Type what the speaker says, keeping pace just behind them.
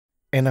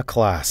In a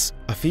class,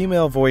 a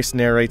female voice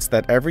narrates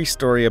that every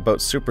story about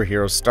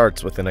superheroes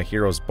starts within a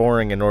hero's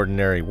boring and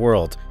ordinary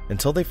world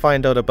until they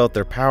find out about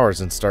their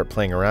powers and start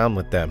playing around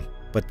with them.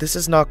 But this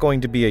is not going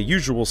to be a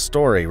usual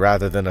story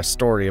rather than a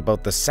story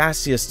about the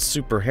sassiest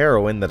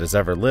superheroine that has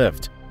ever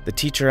lived. The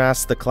teacher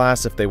asks the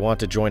class if they want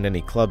to join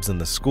any clubs in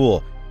the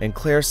school, and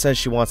Claire says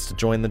she wants to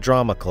join the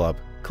drama club.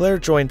 Claire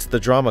joins the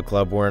drama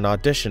club where an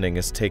auditioning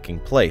is taking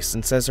place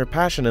and says her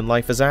passion in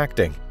life is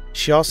acting.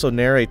 She also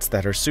narrates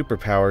that her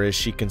superpower is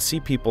she can see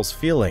people's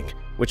feeling,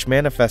 which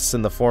manifests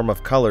in the form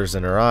of colors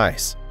in her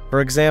eyes.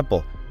 For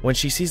example, when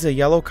she sees a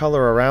yellow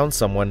color around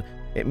someone,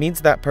 it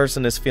means that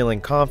person is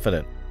feeling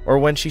confident, or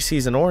when she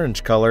sees an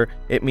orange color,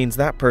 it means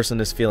that person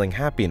is feeling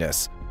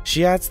happiness.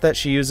 She adds that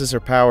she uses her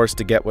powers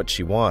to get what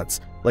she wants,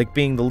 like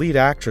being the lead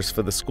actress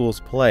for the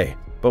school's play,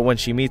 but when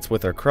she meets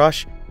with her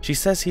crush, she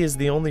says he is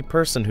the only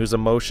person whose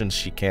emotions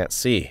she can't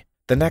see.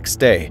 The next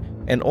day,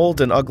 an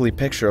old and ugly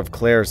picture of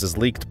Claire's is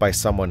leaked by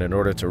someone in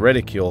order to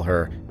ridicule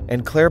her,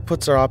 and Claire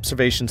puts her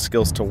observation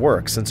skills to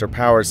work since her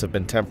powers have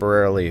been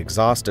temporarily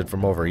exhausted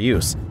from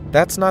overuse.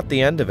 That's not the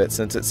end of it,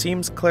 since it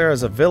seems Claire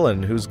is a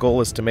villain whose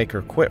goal is to make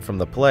her quit from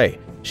the play.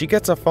 She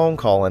gets a phone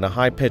call and a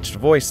high-pitched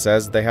voice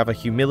says they have a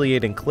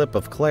humiliating clip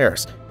of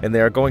Claire's, and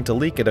they are going to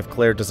leak it if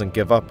Claire doesn't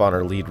give up on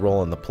her lead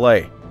role in the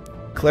play.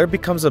 Claire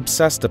becomes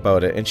obsessed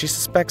about it, and she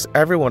suspects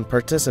everyone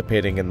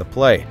participating in the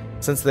play,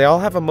 since they all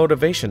have a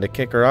motivation to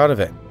kick her out of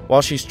it.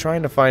 While she's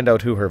trying to find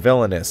out who her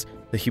villain is,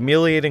 the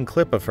humiliating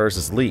clip of hers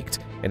is leaked,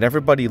 and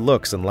everybody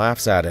looks and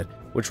laughs at it,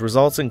 which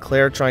results in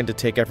Claire trying to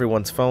take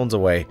everyone's phones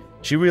away.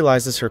 She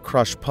realizes her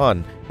crush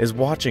Pun is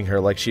watching her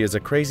like she is a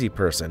crazy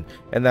person,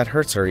 and that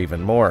hurts her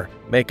even more,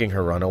 making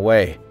her run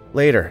away.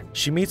 Later,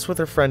 she meets with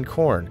her friend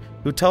Korn,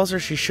 who tells her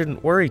she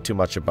shouldn't worry too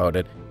much about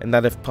it, and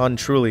that if Pun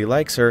truly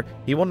likes her,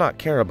 he will not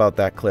care about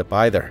that clip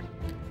either.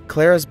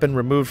 Claire has been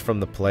removed from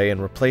the play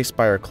and replaced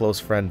by her close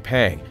friend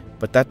Pang,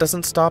 but that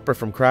doesn't stop her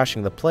from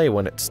crashing the play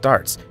when it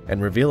starts,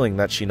 and revealing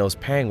that she knows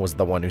Pang was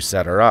the one who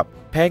set her up.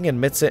 Pang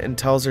admits it and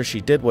tells her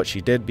she did what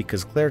she did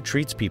because Claire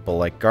treats people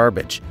like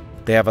garbage.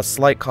 They have a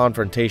slight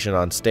confrontation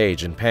on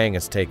stage and Pang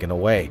is taken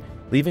away,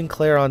 leaving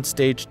Claire on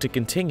stage to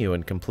continue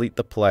and complete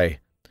the play.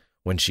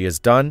 When she is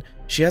done,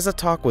 she has a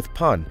talk with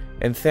Pun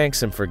and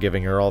thanks him for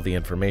giving her all the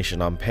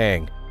information on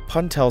Pang.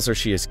 Pun tells her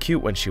she is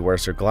cute when she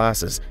wears her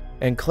glasses,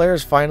 and Claire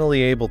is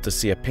finally able to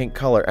see a pink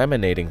color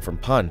emanating from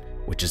Pun,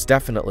 which is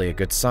definitely a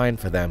good sign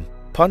for them.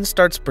 Pun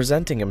starts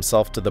presenting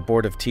himself to the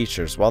board of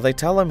teachers while they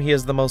tell him he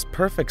is the most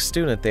perfect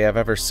student they have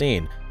ever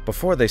seen,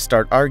 before they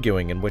start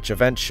arguing in which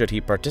event should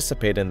he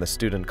participate in the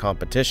student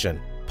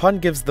competition. Pun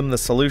gives them the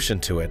solution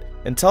to it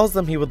and tells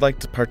them he would like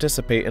to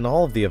participate in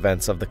all of the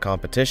events of the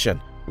competition.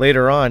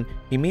 Later on,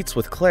 he meets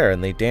with Claire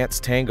and they dance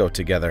tango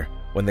together.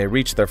 When they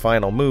reach their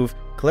final move,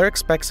 Claire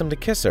expects him to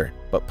kiss her,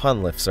 but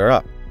Pun lifts her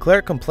up.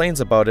 Claire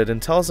complains about it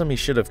and tells him he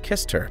should have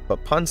kissed her,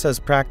 but Pun says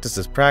practice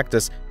is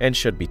practice and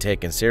should be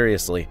taken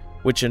seriously,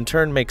 which in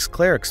turn makes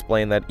Claire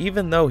explain that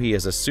even though he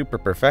is a super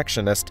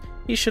perfectionist,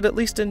 he should at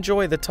least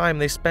enjoy the time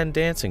they spend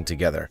dancing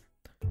together.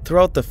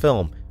 Throughout the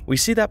film, we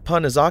see that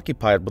Pun is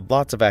occupied with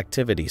lots of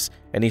activities,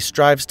 and he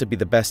strives to be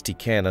the best he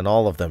can in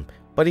all of them,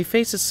 but he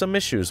faces some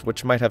issues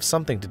which might have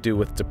something to do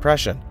with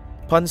depression.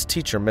 Pun's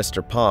teacher,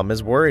 Mr. Palm,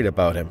 is worried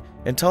about him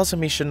and tells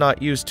him he should not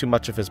use too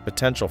much of his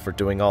potential for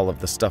doing all of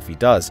the stuff he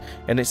does,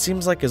 and it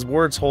seems like his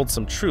words hold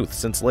some truth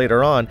since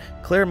later on,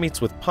 Claire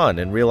meets with Pun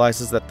and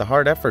realizes that the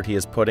hard effort he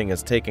is putting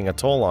is taking a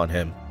toll on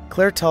him.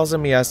 Claire tells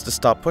him he has to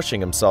stop pushing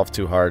himself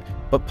too hard,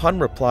 but Pun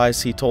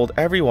replies he told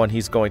everyone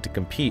he's going to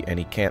compete and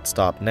he can't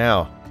stop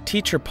now.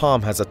 Teacher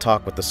Palm has a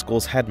talk with the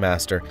school's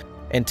headmaster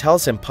and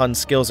tells him Pun's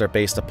skills are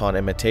based upon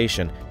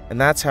imitation, and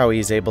that's how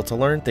he's able to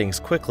learn things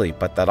quickly,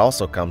 but that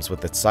also comes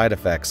with its side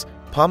effects.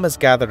 Palm has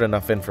gathered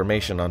enough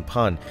information on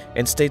Pun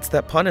and states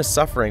that Pun is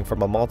suffering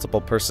from a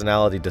multiple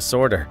personality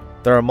disorder.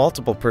 There are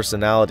multiple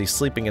personalities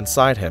sleeping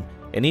inside him,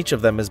 and each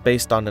of them is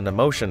based on an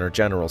emotion or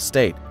general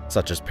state,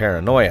 such as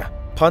paranoia.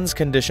 Pun's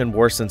condition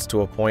worsens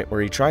to a point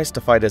where he tries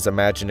to fight his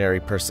imaginary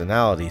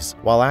personalities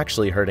while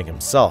actually hurting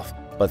himself,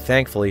 but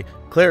thankfully,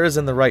 Claire is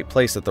in the right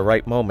place at the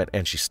right moment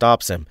and she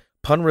stops him.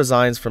 Pun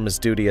resigns from his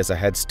duty as a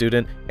head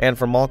student and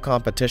from all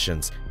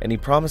competitions, and he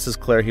promises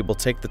Claire he will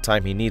take the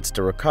time he needs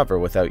to recover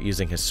without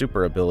using his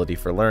super ability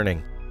for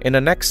learning. In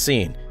the next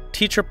scene,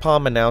 Teacher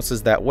Palm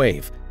announces that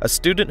Wave, a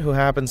student who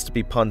happens to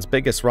be Pun's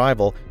biggest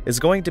rival, is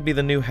going to be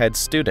the new head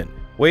student.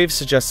 Wave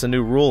suggests a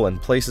new rule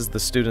and places the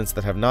students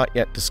that have not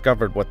yet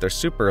discovered what their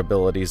super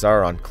abilities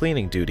are on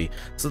cleaning duty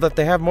so that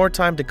they have more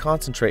time to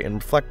concentrate and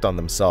reflect on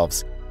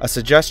themselves, a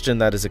suggestion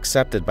that is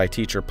accepted by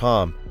Teacher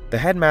Palm. The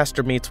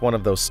headmaster meets one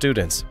of those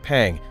students,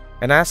 Pang,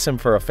 and asks him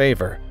for a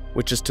favor,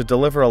 which is to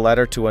deliver a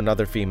letter to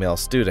another female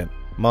student,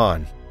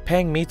 Mon.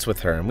 Pang meets with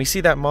her, and we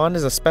see that Mon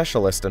is a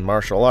specialist in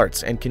martial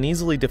arts and can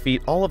easily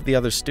defeat all of the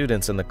other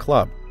students in the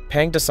club.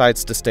 Pang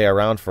decides to stay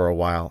around for a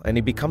while, and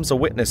he becomes a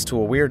witness to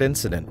a weird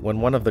incident when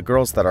one of the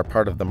girls that are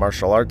part of the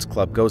martial arts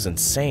club goes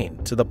insane,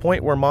 to the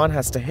point where Mon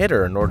has to hit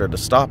her in order to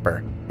stop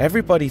her.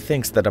 Everybody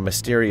thinks that a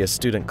mysterious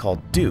student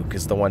called Duke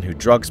is the one who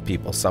drugs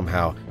people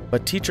somehow,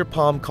 but Teacher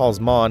Palm calls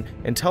Mon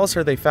and tells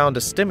her they found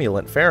a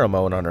stimulant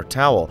pheromone on her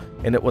towel,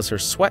 and it was her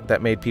sweat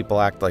that made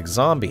people act like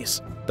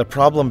zombies. The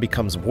problem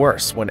becomes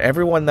worse when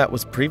everyone that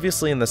was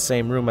previously in the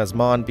same room as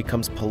Mon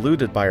becomes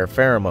polluted by her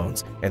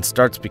pheromones and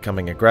starts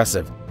becoming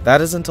aggressive.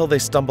 That is until they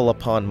stumble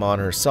upon Mon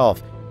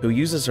herself, who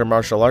uses her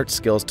martial arts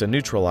skills to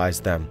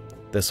neutralize them.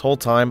 This whole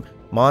time,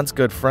 Mon's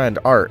good friend,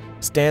 Art,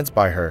 stands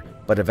by her,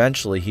 but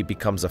eventually he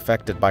becomes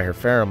affected by her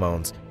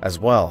pheromones as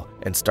well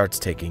and starts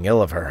taking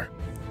ill of her.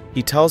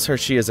 He tells her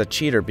she is a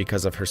cheater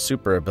because of her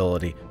super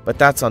ability, but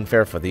that's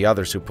unfair for the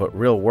others who put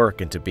real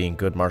work into being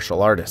good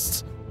martial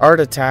artists. Art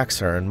attacks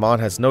her and Mon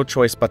has no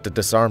choice but to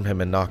disarm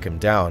him and knock him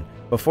down,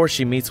 before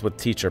she meets with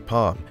Teacher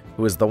Palm,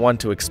 who is the one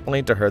to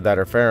explain to her that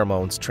her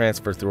pheromones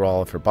transfer through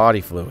all of her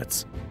body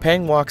fluids.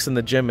 Pang walks in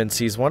the gym and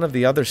sees one of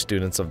the other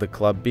students of the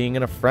club being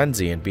in a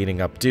frenzy and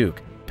beating up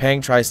Duke.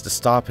 Pang tries to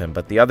stop him,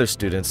 but the other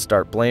students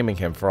start blaming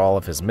him for all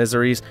of his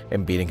miseries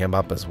and beating him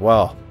up as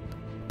well.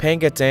 Pang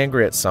gets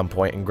angry at some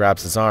point and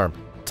grabs his arm,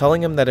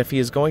 telling him that if he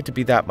is going to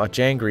be that much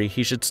angry,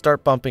 he should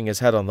start bumping his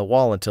head on the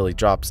wall until he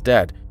drops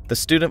dead. The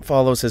student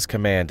follows his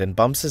command and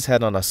bumps his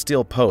head on a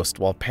steel post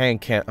while Pang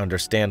can't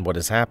understand what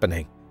is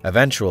happening.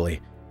 Eventually,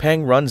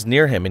 Pang runs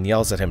near him and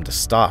yells at him to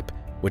stop,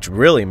 which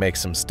really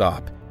makes him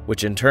stop,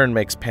 which in turn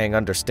makes Pang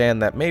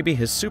understand that maybe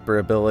his super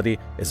ability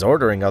is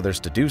ordering others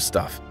to do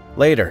stuff.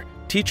 Later,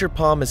 Teacher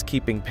Palm is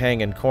keeping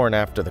Pang and Korn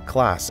after the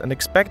class and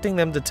expecting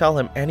them to tell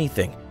him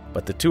anything,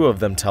 but the two of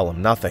them tell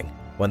him nothing.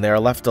 When they are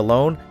left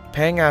alone,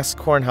 Pang asks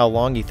Korn how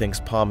long he thinks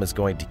Palm is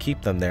going to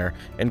keep them there,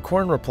 and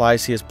Korn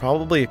replies he is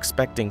probably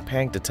expecting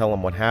Pang to tell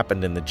him what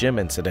happened in the gym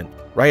incident.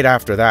 Right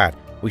after that,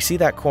 we see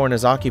that Korn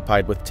is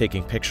occupied with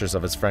taking pictures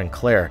of his friend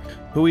Claire,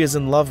 who he is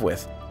in love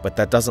with, but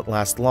that doesn't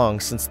last long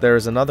since there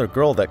is another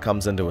girl that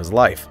comes into his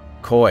life,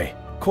 Koi.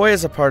 Koi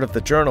is a part of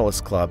the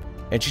Journalist Club,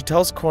 and she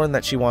tells Korn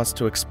that she wants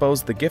to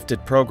expose the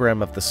gifted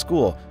program of the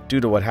school due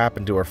to what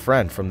happened to her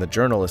friend from the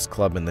Journalist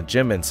Club in the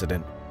gym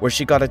incident, where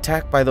she got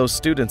attacked by those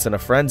students in a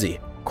frenzy.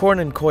 Korn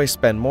and Koi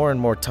spend more and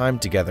more time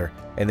together,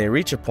 and they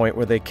reach a point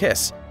where they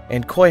kiss,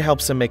 and Koi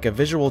helps him make a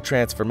visual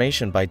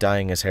transformation by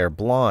dyeing his hair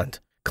blonde.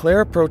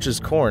 Claire approaches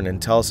Korn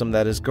and tells him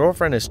that his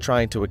girlfriend is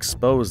trying to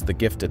expose the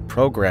gifted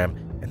program,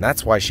 and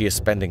that's why she is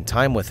spending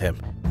time with him,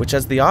 which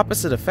has the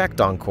opposite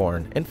effect on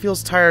Korn and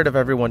feels tired of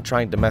everyone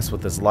trying to mess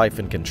with his life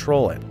and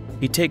control it.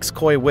 He takes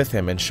Koi with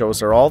him and shows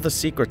her all the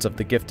secrets of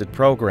the gifted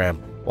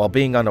program, while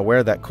being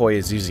unaware that Koi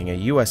is using a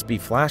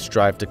USB flash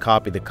drive to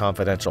copy the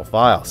confidential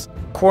files.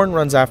 Korn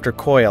runs after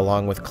Koi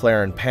along with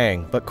Claire and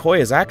Pang, but Koi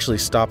is actually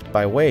stopped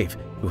by Wave,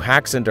 who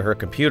hacks into her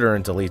computer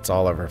and deletes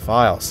all of her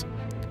files.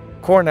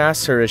 Korn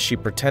asks her if she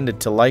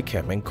pretended to like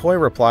him, and Koi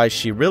replies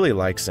she really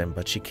likes him,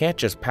 but she can't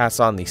just pass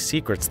on these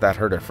secrets that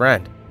hurt her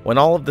friend. When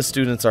all of the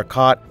students are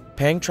caught,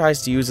 Pang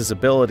tries to use his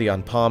ability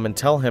on Palm and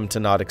tell him to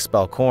not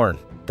expel Korn.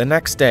 The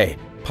next day,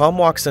 Palm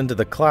walks into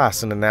the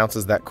class and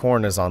announces that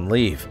Korn is on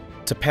leave.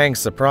 To Pang's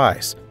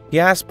surprise, he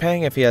asks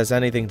Pang if he has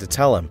anything to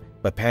tell him,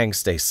 but Pang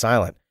stays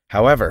silent.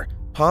 However,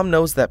 Palm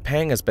knows that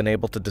Pang has been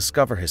able to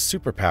discover his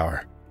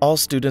superpower. All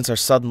students are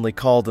suddenly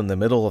called in the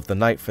middle of the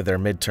night for their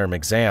midterm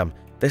exam.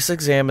 This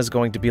exam is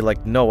going to be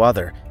like no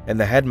other, and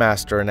the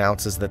headmaster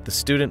announces that the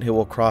student who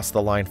will cross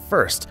the line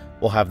first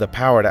will have the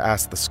power to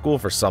ask the school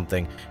for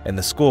something, and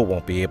the school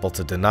won't be able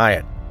to deny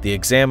it. The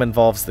exam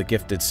involves the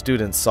gifted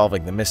students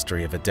solving the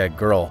mystery of a dead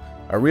girl,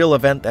 a real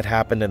event that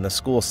happened in the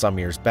school some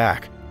years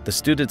back. The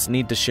students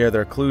need to share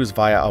their clues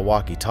via a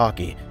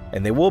walkie-talkie,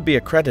 and they will be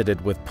accredited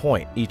with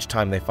point each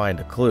time they find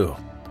a clue.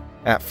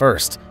 At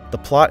first, the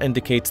plot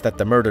indicates that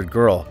the murdered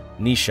girl,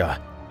 Nisha,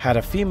 had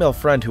a female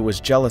friend who was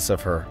jealous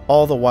of her,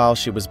 all the while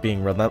she was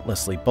being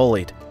relentlessly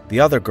bullied. The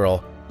other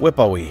girl,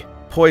 Whippowie,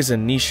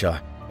 poisoned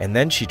Nisha, and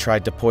then she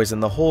tried to poison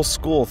the whole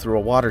school through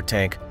a water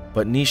tank,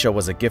 but Nisha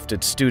was a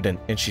gifted student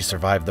and she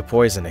survived the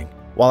poisoning,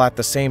 while at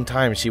the same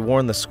time she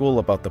warned the school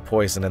about the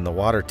poison in the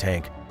water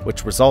tank,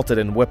 which resulted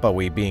in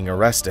Whippowie being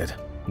arrested.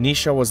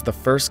 Nisha was the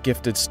first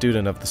gifted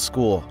student of the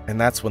school,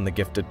 and that's when the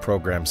gifted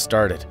program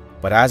started.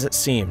 But as it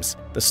seems,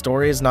 the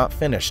story is not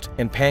finished,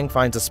 and Pang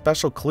finds a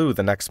special clue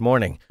the next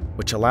morning,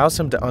 which allows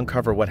him to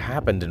uncover what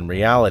happened in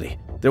reality.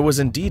 There was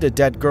indeed a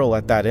dead girl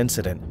at that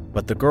incident,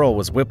 but the girl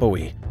was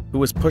Whippowie, who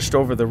was pushed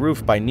over the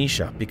roof by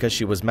Nisha because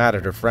she was mad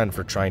at her friend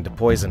for trying to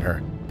poison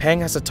her.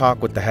 Pang has a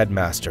talk with the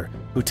headmaster,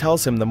 who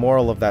tells him the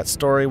moral of that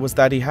story was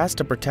that he has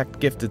to protect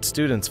gifted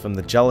students from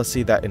the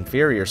jealousy that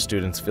inferior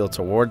students feel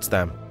towards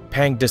them.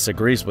 Pang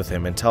disagrees with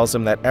him and tells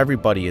him that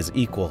everybody is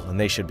equal and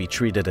they should be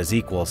treated as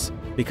equals,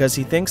 because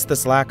he thinks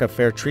this lack of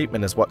fair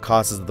treatment is what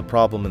causes the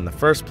problem in the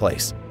first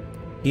place.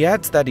 He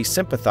adds that he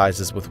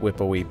sympathizes with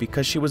Whippowie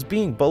because she was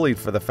being bullied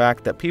for the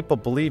fact that people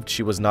believed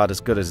she was not as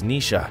good as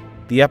Nisha.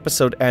 The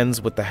episode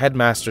ends with the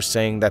headmaster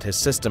saying that his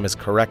system is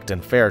correct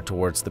and fair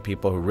towards the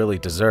people who really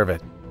deserve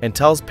it, and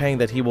tells Pang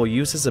that he will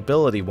use his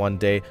ability one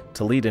day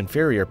to lead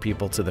inferior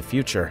people to the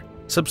future.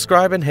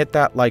 Subscribe and hit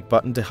that like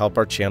button to help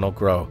our channel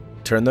grow.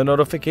 Turn the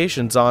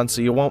notifications on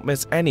so you won't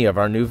miss any of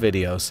our new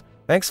videos.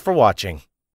 Thanks for watching.